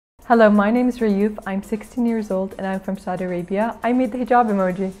Hello, my name is Rayouf. I'm 16 years old and I'm from Saudi Arabia. I made the hijab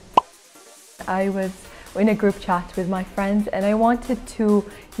emoji. I was in a group chat with my friends and I wanted to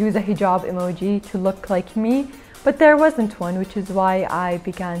use a hijab emoji to look like me, but there wasn't one, which is why I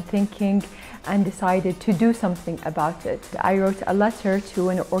began thinking and decided to do something about it. I wrote a letter to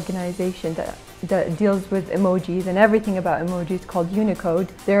an organization that deals with emojis and everything about emojis called Unicode.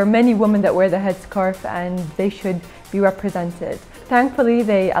 There are many women that wear the headscarf and they should be represented. Thankfully,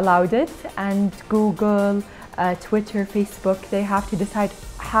 they allowed it, and Google, Twitter, Facebook, they have to decide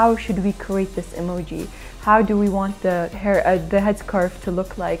how should we create this emoji? How do we want the headscarf to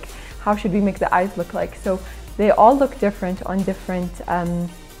look like? How should we make the eyes look like? So they all look different on different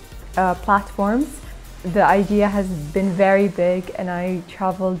platforms. The idea has been very big and I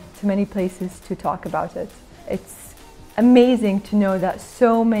traveled to many places to talk about it. It's amazing to know that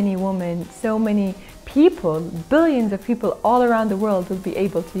so many women, so many people, billions of people all around the world will be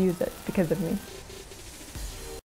able to use it because of me.